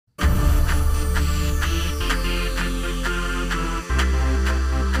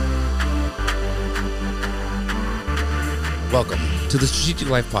Welcome to the Strategic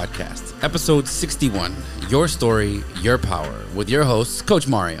Life Podcast, episode 61, Your Story, Your Power, with your host, Coach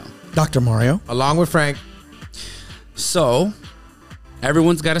Mario. Dr. Mario. Along with Frank. So,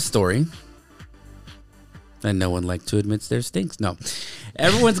 everyone's got a story. And no one likes to admit theirs stinks. No.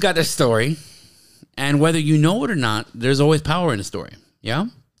 Everyone's got their story. And whether you know it or not, there's always power in a story. Yeah?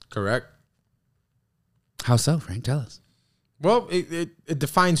 Correct. How so, Frank? Tell us. Well, it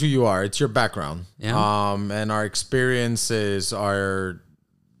defines who you are. It's your background. Yeah. And our experiences are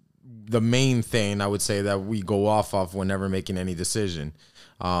the main thing, I would say, that we go off of whenever making any decision.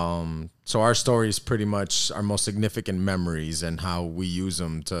 So our story is pretty much our most significant memories and how we use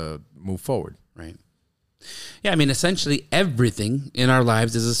them to move forward. Right. Yeah, I mean, essentially everything in our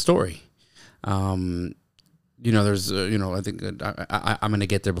lives is a story. There's, I think I'm going to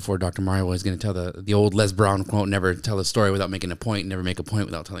get there before Dr. Mario was going to tell the old Les Brown quote, never tell a story without making a point, never make a point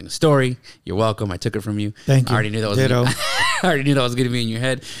without telling a story. You're welcome. I took it from you. Thank you. I already knew that was I already knew that was going to be in your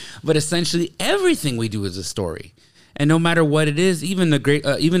head. But essentially everything we do is a story. And no matter what it is, even a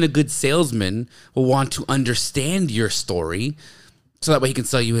good salesman will want to understand your story so that way he can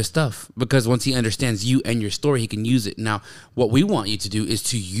sell you his stuff. Because once he understands you and your story, he can use it. Now, what we want you to do is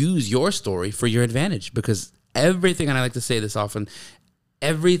to use your story for your advantage. Because everything, and I like to say this often,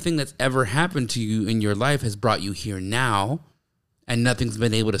 everything that's ever happened to you in your life has brought you here now. And nothing's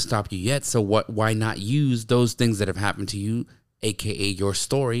been able to stop you yet. So why not use those things that have happened to you, a.k.a. your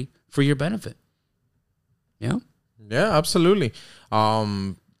story, for your benefit? Yeah? Yeah, absolutely.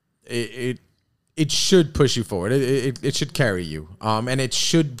 It should push you forward. It should carry you. And it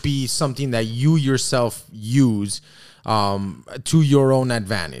should be something that you yourself use to your own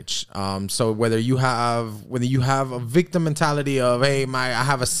advantage. So whether you have a victim mentality of, hey, I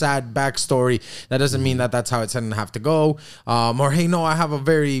have a sad backstory, that doesn't mean that that's how it's going to have to go. Or, hey, no, I have a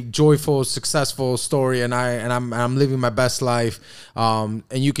very joyful, successful story and I'm living my best life. And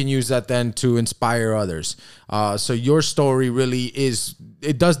you can use that then to inspire others. So your story really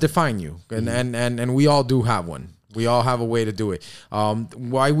it does define you. And we all do have one. We all have a way to do it.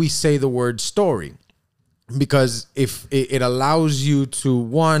 Why we say the word story? Because if it allows you to,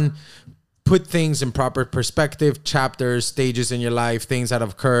 one, put things in proper perspective, chapters, stages in your life, things that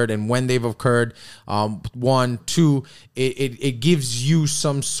have occurred and when they've occurred. One, two, it gives you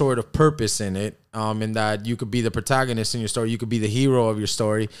some sort of purpose in it. In that you could be the protagonist in your story, you could be the hero of your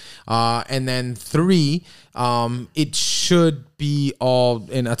story. And then three, it should be all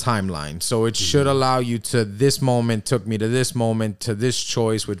in a timeline. So it should allow you to, this moment took me to this moment, to this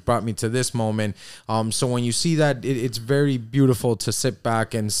choice, which brought me to this moment. So when you see that, it's very beautiful to sit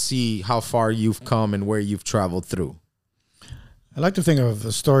back and see how far you've come and where you've traveled through. I like to think of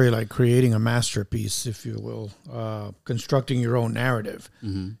the story like creating a masterpiece, if you will, constructing your own narrative.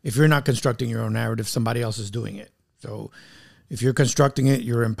 Mm-hmm. If you're not constructing your own narrative, somebody else is doing it. So if you're constructing it,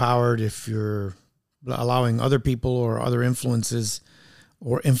 you're empowered. If you're allowing other people or other influences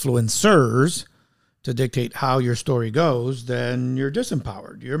or influencers to dictate how your story goes, then you're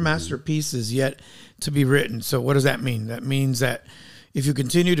disempowered. Your masterpiece is yet to be written. So what does that mean? That means that if you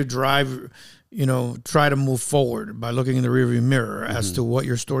continue to drive, try to move forward by looking in the rearview mirror as to what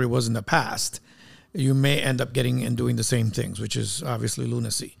your story was in the past, you may end up getting and doing the same things, which is obviously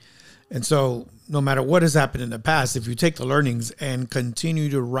lunacy. And so no matter what has happened in the past, if you take the learnings and continue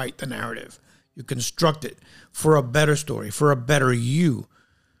to write the narrative, you construct it for a better story, for a better you,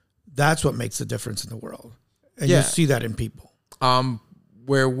 that's what makes the difference in the world. And you see that in people.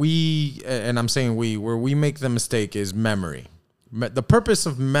 Where we make the mistake is memory. The purpose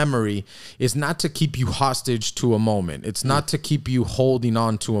of memory is not to keep you hostage to a moment. It's not to keep you holding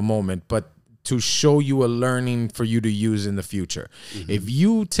on to a moment, but to show you a learning for you to use in the future. Mm-hmm. If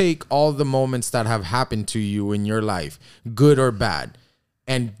you take all the moments that have happened to you in your life, good or bad,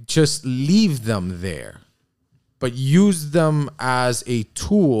 and just leave them there, but use them as a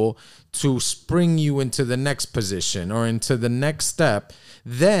tool to spring you into the next position or into the next step,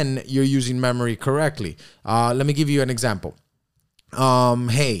 then you're using memory correctly. Let me give you an example.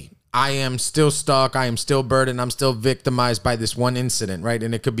 Hey, I am still stuck. I am still burdened. I'm still victimized by this one incident, right?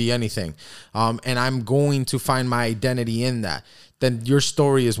 And it could be anything. And I'm going to find my identity in that. Then your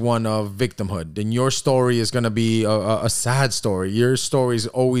story is one of victimhood. Then your story is going to be a sad story. Your story is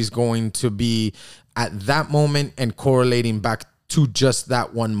always going to be at that moment and correlating back to just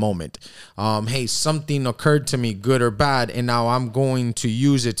that one moment. Hey, something occurred to me, good or bad, and now I'm going to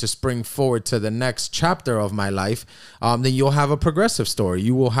use it to spring forward to the next chapter of my life. Then you'll have a progressive story.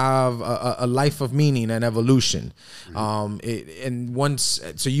 You will have a life of meaning and evolution. So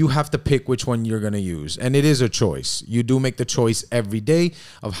you have to pick which one you're going to use, and it is a choice. You do make the choice every day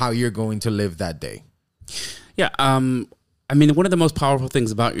of how you're going to live that day. Yeah. I mean, one of the most powerful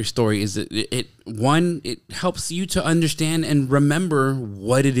things about your story is that it helps you to understand and remember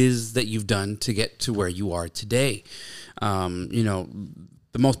what it is that you've done to get to where you are today. You know,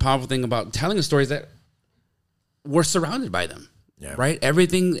 the most powerful thing about telling a story is that we're surrounded by them. Yeah. Right?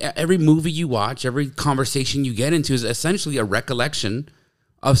 Every movie you watch, every conversation you get into is essentially a recollection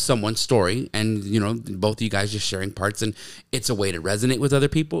of someone's story, and you know, both of you guys just sharing parts, and it's a way to resonate with other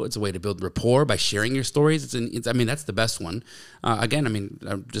people. It's a way to build rapport by sharing your stories. I mean, that's the best one. Again, I mean,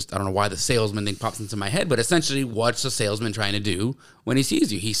 I don't know why the salesman thing pops into my head, but essentially, what's a salesman trying to do when he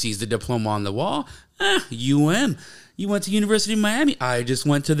sees you? He sees the diploma on the wall. UM. You went to University of Miami. I just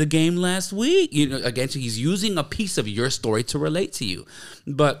went to the game last week. You know, again, so he's using a piece of your story to relate to you,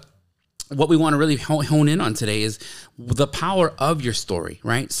 but what we want to really hone in on today is the power of your story,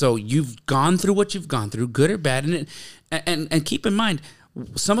 right? So you've gone through what you've gone through, good or bad, and keep in mind,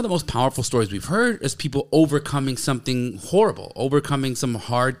 some of the most powerful stories we've heard is people overcoming something horrible, overcoming some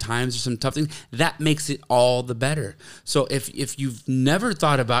hard times or some tough things. That makes it all the better. So if you've never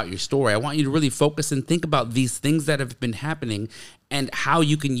thought about your story, I want you to really focus and think about these things that have been happening and how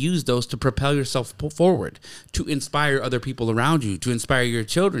you can use those to propel yourself forward, to inspire other people around you, to inspire your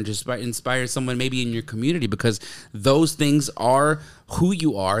children, to inspire someone maybe in your community, because those things are who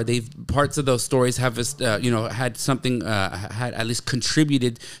you are. Parts of those stories have, had something, had at least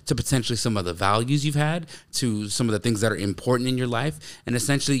contributed to potentially some of the values you've had, to some of the things that are important in your life. And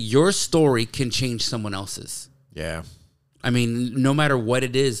essentially your story can change someone else's. Yeah. I mean, no matter what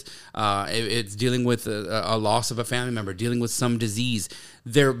it is, it's dealing with a loss of a family member, dealing with some disease.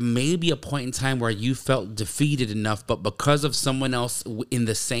 There may be a point in time where you felt defeated enough, but because of someone else in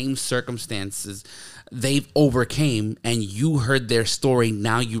the same circumstances, they've overcame, and you heard their story.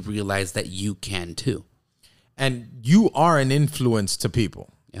 Now you realize that you can too. And you are an influence to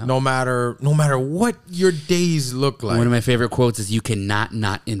people. Yeah. No matter what your days look like. One of my favorite quotes is, you cannot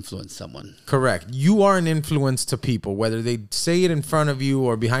not influence someone. Correct. You are an influence to people, whether they say it in front of you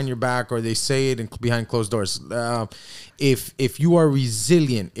or behind your back, or they say it behind closed doors. If you are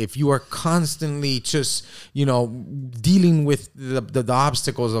resilient, if you are constantly just, dealing with the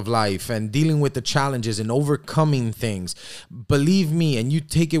obstacles of life and dealing with the challenges and overcoming things, believe me, and you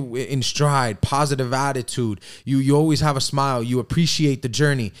take it in stride, positive attitude, you always have a smile, you appreciate the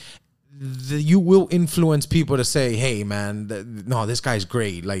journey, you will influence people to say, hey man, no, this guy's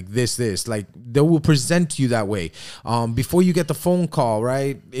great, like this, like they will present you that way. Before you get the phone call,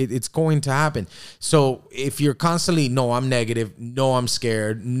 right? It's going to happen. So if you're constantly, no, I'm negative, no, I'm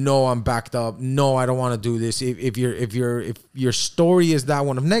scared, no, I'm backed up, no, I don't want to do this. If your story is that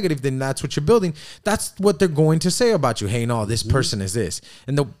one of negative, then that's what you're building. That's what they're going to say about you. Hey, no, this person is this.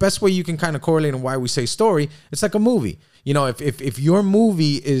 And the best way you can kind of correlate on why we say story, it's like a movie. If your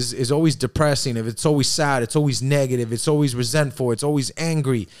movie is always depressing, if it's always sad, it's always negative, it's always resentful, it's always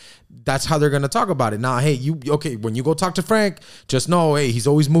angry, that's how they're going to talk about it. Now, hey, when you go talk to Frank, just know, hey, he's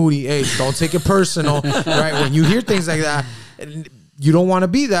always moody. Hey, don't take it personal, right? When you hear things like that, you don't want to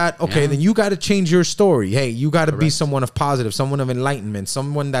be that. Okay, then you got to change your story. Hey, you got to be someone of positive, someone of enlightenment,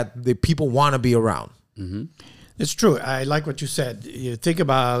 someone that the people want to be around. Mm-hmm. It's true. I like what you said. You think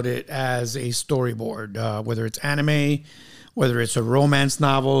about it as a storyboard, whether it's anime, whether it's a romance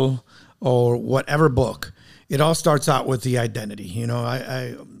novel, or whatever book. It all starts out with the identity.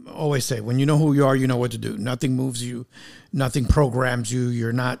 I always say, when you know who you are, you know what to do. Nothing moves you. Nothing programs you.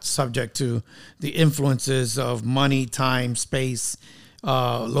 You're not subject to the influences of money, time, space,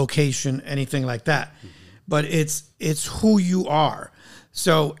 location, anything like that. Mm-hmm. But it's who you are.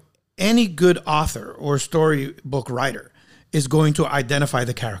 So any good author or storybook writer is going to identify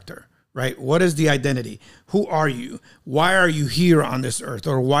the character, right? What is the identity? Who are you? Why are you here on this earth?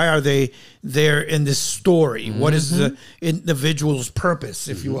 Or why are they there in this story? Mm-hmm. What is the individual's purpose,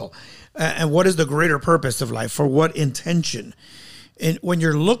 if you will? And what is the greater purpose of life? For what intention? And when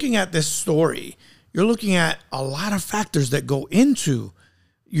you're looking at this story, you're looking at a lot of factors that go into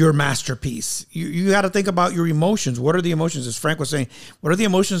your masterpiece. You got to think about your emotions. What are the emotions? As Frank was saying, what are the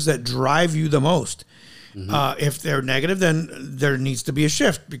emotions that drive you the most? Mm-hmm. If they're negative, then there needs to be a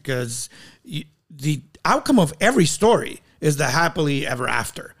shift, because the outcome of every story is the happily ever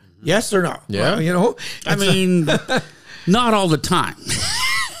after. Mm-hmm. Yes or no? Yeah. Well, I mean, not all the time.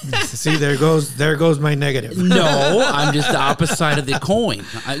 See, there goes my negative. No, I'm just the opposite side of the coin.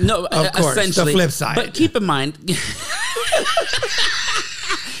 No, of course, essentially, the flip side. But keep in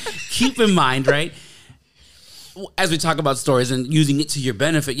mind, right, as we talk about stories and using it to your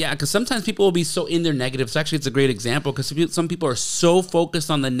benefit, because sometimes people will be so in their negatives. Actually, it's a great example, because some people are so focused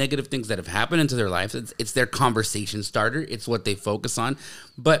on the negative things that have happened into their lives. It's their conversation starter. It's what they focus on.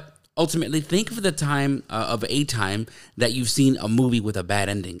 But ultimately think of the time of a time that you've seen a movie with a bad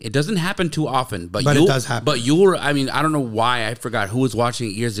ending. It doesn't happen too often, but it does happen. But I mean, I don't know why, I forgot who was watching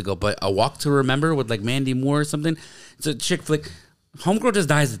it years ago, but A Walk to Remember with like Mandy Moore or something. It's a chick flick. Homegirl just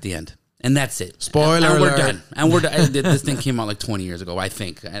dies at the end. And that's it. Spoiler and we're alert. done. And we're done. This thing came out like 20 years ago, I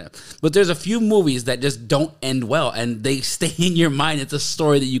think. But there's a few movies that just don't end well, and they stay in your mind. It's a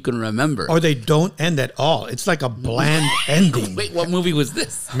story that you can remember. Or they don't end at all. It's like a bland ending. Wait, what movie was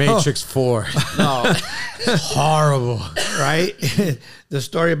this? Matrix 4. No. Horrible. Right? The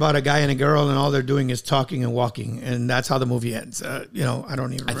story about a guy and a girl, and all they're doing is talking and walking, and that's how the movie ends. I don't even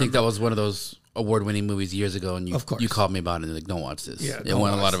remember. I think that was one of those award-winning movies years ago, and Of course. you called me about it and like, don't watch this. Yeah, It don't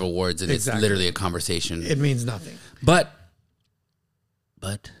won a watch lot of it. awards, and Exactly. it's literally a conversation. It means nothing. But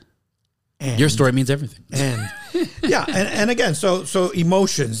And, your story means everything. And yeah, and again, so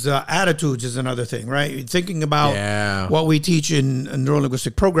emotions, attitudes is another thing, right? Thinking about Yeah. what we teach in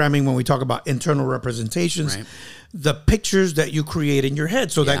neurolinguistic programming when we talk about internal representations, Right. the pictures that you create in your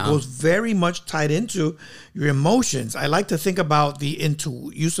head. So that Yeah. goes very much tied into your emotions. I like to think about the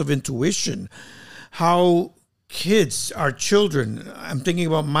use of intuition, how kids, our children, I'm thinking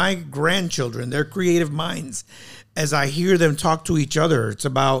about my grandchildren, their creative minds. As I hear them talk to each other, it's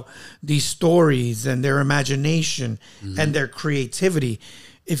about these stories and their imagination and their creativity.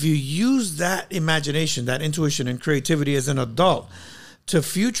 If you use that imagination, that intuition and creativity as an adult to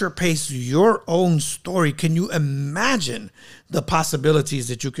future pace your own story, can you imagine the possibilities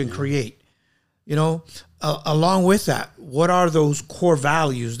that you can create? You know, along with that, what are those core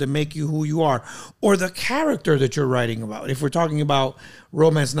values that make you who you are, or the character that you're writing about? If we're talking about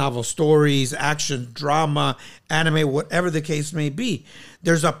romance novel stories, action, drama, anime, whatever the case may be,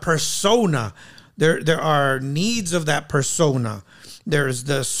 there's a persona. There are needs of that persona. There's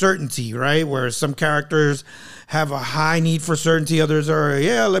the certainty, right? Where some characters have a high need for certainty. Others are,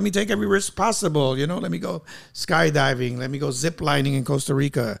 let me take every risk possible. You know, let me go skydiving. Let me go zip lining in Costa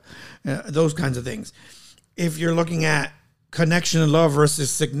Rica. Those kinds of things. If you're looking at connection and love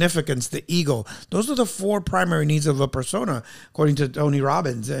versus significance, the ego, those are the four primary needs of a persona, according to Tony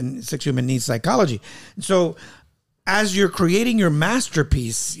Robbins and Six Human Needs Psychology. So as you're creating your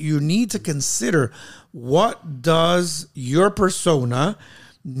masterpiece, you need to consider, what does your persona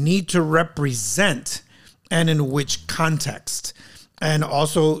need to represent and in which context? And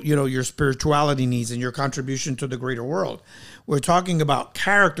also, you know, your spirituality needs and your contribution to the greater world. We're talking about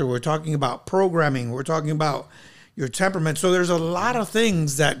character. We're talking about programming. We're talking about your temperament. So there's a lot of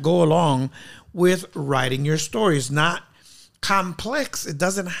things that go along with writing your story. It's not complex. It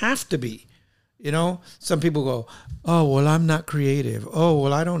doesn't have to be. You know, some people go, oh, well, I'm not creative. Oh,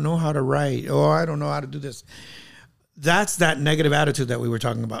 well, I don't know how to write. Oh, I don't know how to do this. That's that negative attitude that we were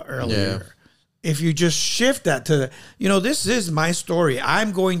talking about earlier. Yeah. If you just shift that to, you know, this is my story.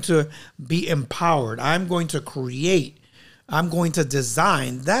 I'm going to be empowered. I'm going to create. I'm going to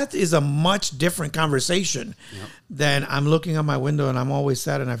design. That is a much different conversation than I'm looking out my window and I'm always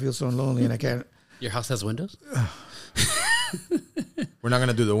sad and I feel so lonely and I can't. Your house has windows? We're not going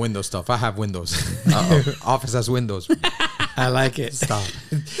to do the window stuff. I have windows. Office has windows. I like it. Stop.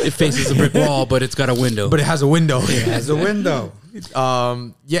 It faces a brick wall, but it's got a window. But it has a window. It has a window.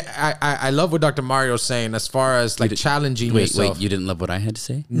 I love what Dr. Mario's saying as far as like challenging yourself. Wait, you didn't love what I had to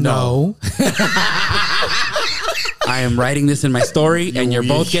say? No. I am writing this in my story, and you're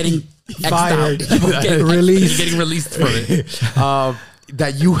both getting fired. Released. You're getting released from it.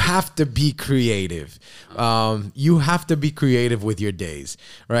 That you have to be creative. You have to be creative with your days,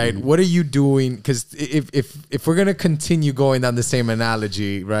 right? What are you doing? Because if we're gonna continue going down the same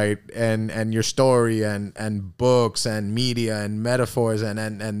analogy, right, and your story and books and media and metaphors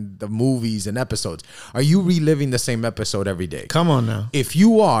and the movies and episodes, are you reliving the same episode every day? Come on now. If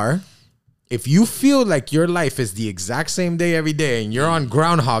you are. If you feel like your life is the exact same day every day and you're on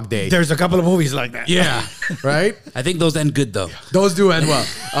Groundhog Day. There's a couple of movies like that. Yeah. Right? I think those end good, though. Those do end well.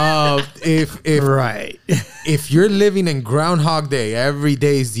 Right. If you're living in Groundhog Day, every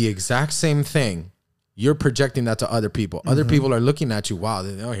day is the exact same thing, you're projecting that to other people. Other people are looking at you. Wow,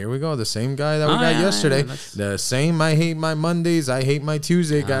 here we go. The same guy that we got yesterday. The same, I hate my Mondays, I hate my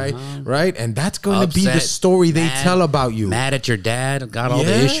Tuesday guy. Right? And that's going to be the story they tell about you. Mad at your dad. Got all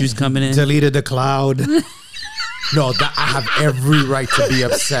the issues coming in. Deleted the cloud. No, I have every right to be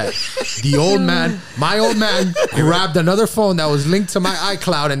upset. My old man grabbed another phone that was linked to my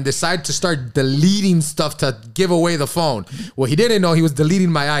iCloud and decided to start deleting stuff to give away the phone. Well, he didn't know he was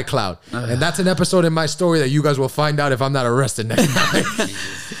deleting my iCloud. And that's an episode in my story that you guys will find out if I'm not arrested next time.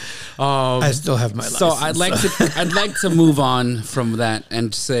 I still have my So license. I'd like to move on from that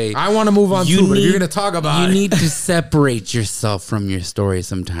and say I want to move on too, but if you're going to talk about you it. need to separate yourself from your story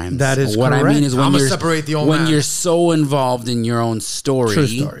sometimes. That is what I correct. mean is when I'ma you're separate the old when man. you're so involved in your own story. True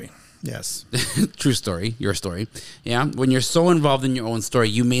story. Yes. True story, your story. Yeah. When you're so involved in your own story,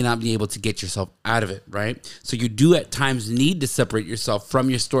 you may not be able to get yourself out of it, right? So you do at times need to separate yourself from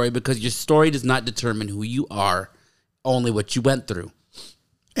your story because your story does not determine who you are, only what you went through.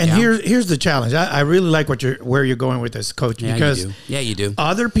 And Yeah. here's the challenge. I really like where you're going with this, Coach, Yeah, because you do. Yeah, you do.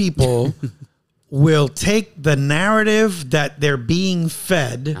 other people will take the narrative that they're being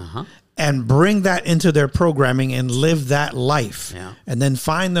fed and bring that into their programming and live that life, Yeah. and then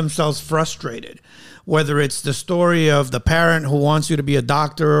find themselves frustrated. Whether it's the story of the parent who wants you to be a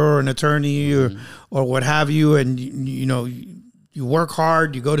doctor or an attorney or what have you, and you work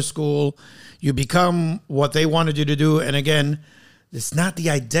hard, you go to school, you become what they wanted you to do, and again, it's not the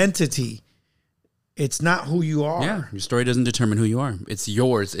identity. It's not who you are. Yeah, your story doesn't determine who you are. It's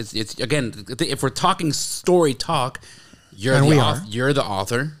yours. It's again, if we're talking story talk, you're And the we author. are. You're the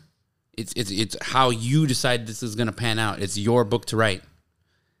author. It's how you decide this is going to pan out. It's your book to write.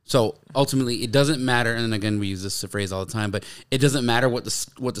 So ultimately, it doesn't matter. And again, we use this phrase all the time, but it doesn't matter what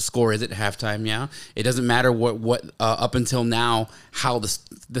the score is at halftime. Yeah, it doesn't matter what up until now how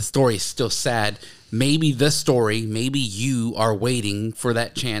the story is still sad. Maybe maybe you are waiting for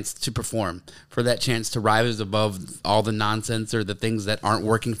that chance to perform, for that chance to rise above all the nonsense or the things that aren't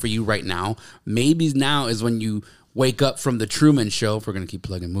working for you right now. Maybe now is when you wake up from the Truman Show, if we're going to keep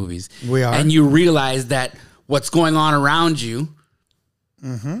plugging movies. We are. And you realize that what's going on around you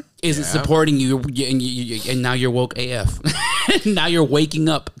isn't supporting you, and now you're woke AF. Now you're waking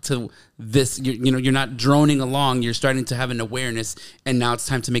up to this. You're not droning along. You're starting to have an awareness, and now it's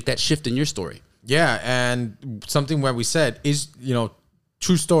time to make that shift in your story. Yeah, and something where we said is,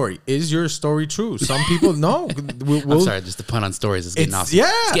 true story. Is your story true? Some people know. I'm sorry, just the pun on stories is getting awesome.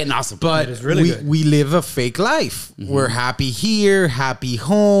 Yeah, It's getting awesome. But It is really good. we live a fake life. We're happy here, happy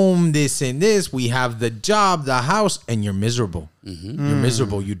home, this and this. We have the job, the house, and you're miserable. You're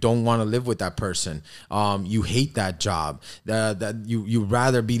miserable. You don't want to live with that person. You hate that job. That you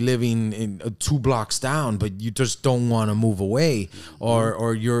rather be living in 2 blocks down, but you just don't want to move away.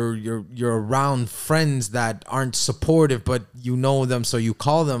 Or you're around friends that aren't supportive, but you know them, so you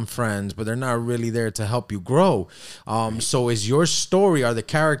call them friends, but they're not really there to help you grow. So is your story? Are the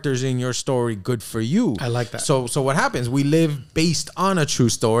characters in your story good for you? I like that. So what happens? We live based on a true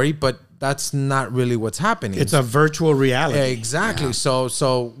story, but that's not really what's happening. It's a virtual reality. Exactly. Yeah.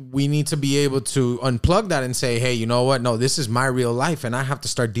 So we need to be able to unplug that and say, hey, you know what? No, this is my real life, and I have to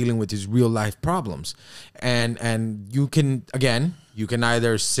start dealing with these real life problems. And you can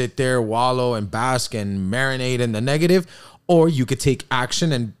either sit there, wallow and bask and marinate in the negative, or you could take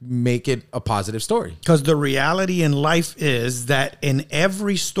action and make it a positive story. Because the reality in life is that in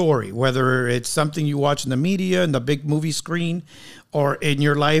every story, whether it's something you watch in the media, in the big movie screen, or in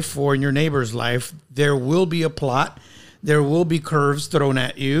your life or in your neighbor's life, there will be a plot. There will be curves thrown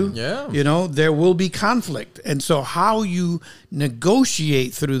at you. Yeah. There will be conflict. And so how you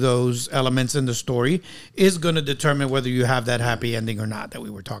negotiate through those elements in the story is going to determine whether you have that happy ending or not that we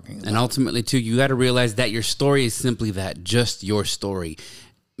were talking about. And ultimately, too, you got to realize that your story is simply that, just your story.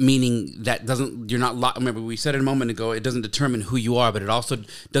 Meaning that you're not, remember we said it a moment ago, it doesn't determine who you are, but it also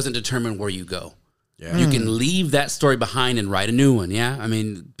doesn't determine where you go. Yeah. You can leave that story behind and write a new one. Yeah. I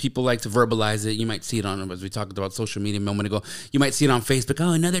mean, people like to verbalize it. You might see it on, as we talked about social media a moment ago, you might see it on Facebook.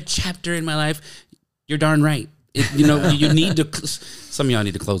 Oh, another chapter in my life. You're darn right. You need to, some of y'all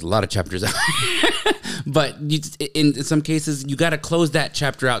need to close a lot of chapters out, but in some cases you got to close that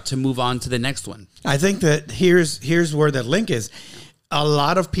chapter out to move on to the next one. I think that here's where the link is. A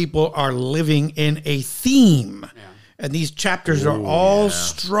lot of people are living in a theme. Yeah. And these chapters are all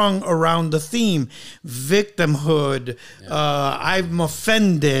strung around the theme: victimhood. I'm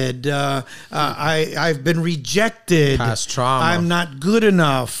offended. I've been rejected. Past trauma. I'm not good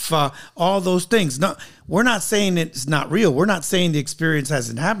enough. All those things. No, we're not saying it's not real. We're not saying the experience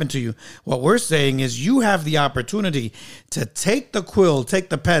hasn't happened to you. What we're saying is you have the opportunity to take the quill, take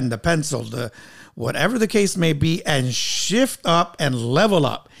the pen, the pencil, whatever the case may be, and shift up and level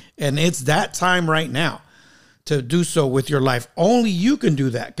up. And it's that time right now to do so with your life. Only you can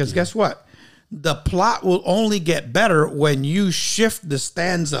do that, because guess what? The plot will only get better when you shift the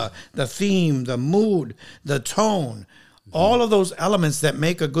stanza, the theme, the mood, the tone, all of those elements that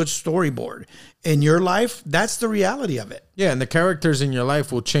make a good storyboard. in your life, that's the reality of it. Yeah, and the characters in your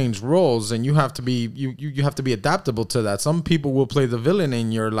life will change roles, and you have to be you have to be adaptable to that. Some people will play the villain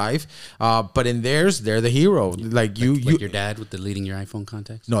in your life, but in theirs, they're the hero. Like your dad with the leading your iPhone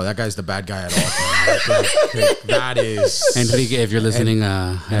contacts. No, that guy's the bad guy at all times. That is Enrique, if you're listening,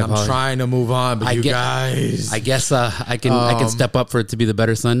 I'm trying to move on, but guys, I guess I can step up for it to be the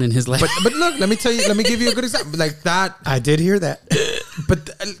better son in his life. But look, let me give you a good example. Like that, I did hear that.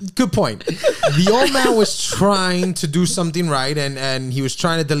 But good point. The old man was trying to do something right, and he was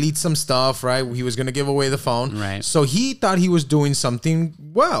trying to delete some stuff, right? He was going to give away the phone. Right. So he thought he was doing something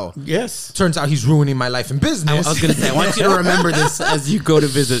well. Yes. Turns out he's ruining my life and business. I was going to say, I want you to remember this as you go to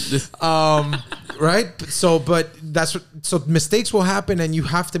visit this. Right. So mistakes will happen, and you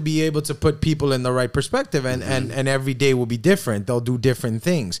have to be able to put people in the right perspective, and every day will be different. They'll do different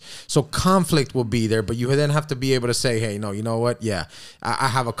things. So conflict will be there, but you then have to be able to say, hey, no, you know what? Yeah, I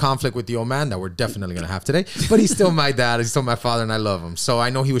have a conflict with the old man that we're definitely going to have today, but he's still my dad. He's still my father, and I love him. So I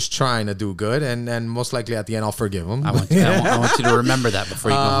know he was trying to do good, and most likely at the end, I'll forgive him. I want you to remember that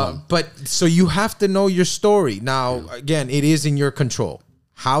before you go home. But so you have to know your story. Now, again, it is in your control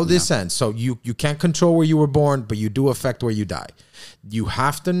how this ends. So you can't control where you were born, but you do affect where you die. You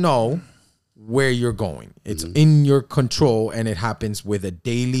have to know where you're going. It's in your control, and it happens with a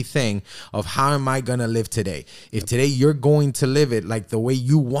daily thing of how am I going to live today? If today you're going to live it like the way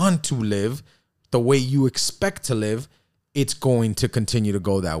you want to live, the way you expect to live, it's going to continue to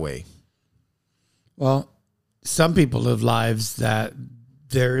go that way. Well, some people live lives that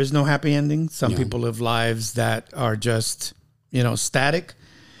there is no happy ending. Some people live lives that are just, static.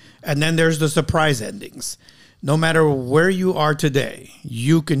 And then there's the surprise endings. No matter where you are today,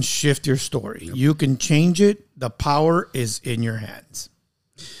 you can shift your story. Yep. You can change it. The power is in your hands.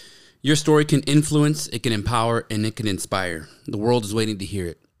 Your story can influence, it can empower, and it can inspire. The world is waiting to hear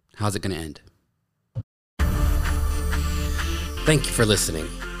it. How's it going to end? Thank you for listening.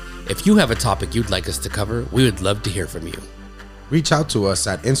 If you have a topic you'd like us to cover, we would love to hear from you. Reach out to us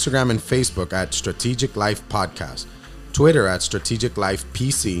at Instagram and Facebook at Strategic Life Podcast, Twitter at Strategic Life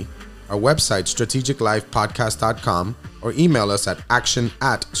PC, our website strategiclifepodcast.com, or email us at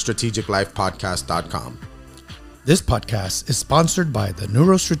action@strategiclifepodcast.com. This podcast is sponsored by the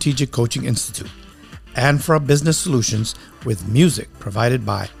Neurostrategic Coaching Institute and Fra Business Solutions, with music provided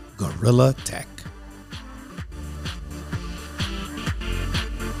by Gorilla Tech.